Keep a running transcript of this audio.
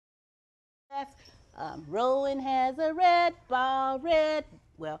Rowan has a red ball,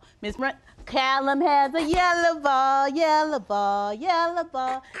 well, Miss Callum has a yellow ball, yellow ball, yellow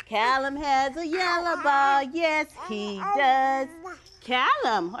ball. Callum has a yellow ball, yes he does.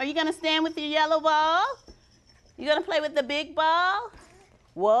 Callum, are you gonna stand with your yellow ball? You gonna play with the big ball?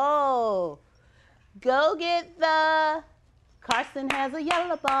 Whoa, go get the... Carson has a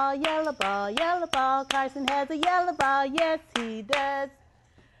yellow ball, yellow ball, yellow ball. Carson has a yellow ball, yes he does.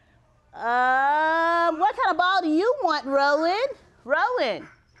 What kind of ball do you want, Rowan?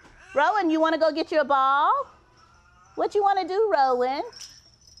 Rowan, you want to go get your ball? What you want to do, Rowan?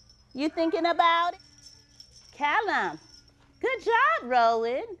 You thinking about it? Callum, good job,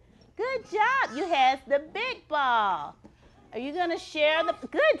 Rowan. Good job. You has the big ball. Are you going to share the...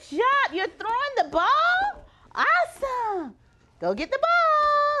 Good job. You're throwing the ball? Awesome. Go get the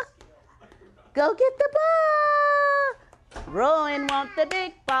ball. Go get the ball. Rowan wants the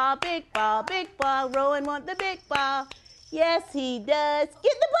big ball, big ball, big ball. Rowan wants the big ball. Yes, he does.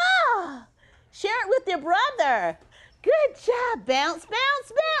 Get the ball. Share it with your brother. Good job. Bounce,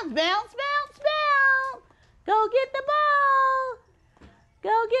 bounce, bounce, bounce, bounce, bounce. Go get the ball.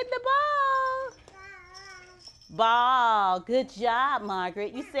 Go get the ball. Ball. Good job,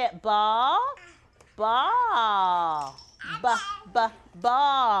 Margaret. You said ball. Ball.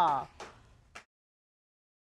 Ball.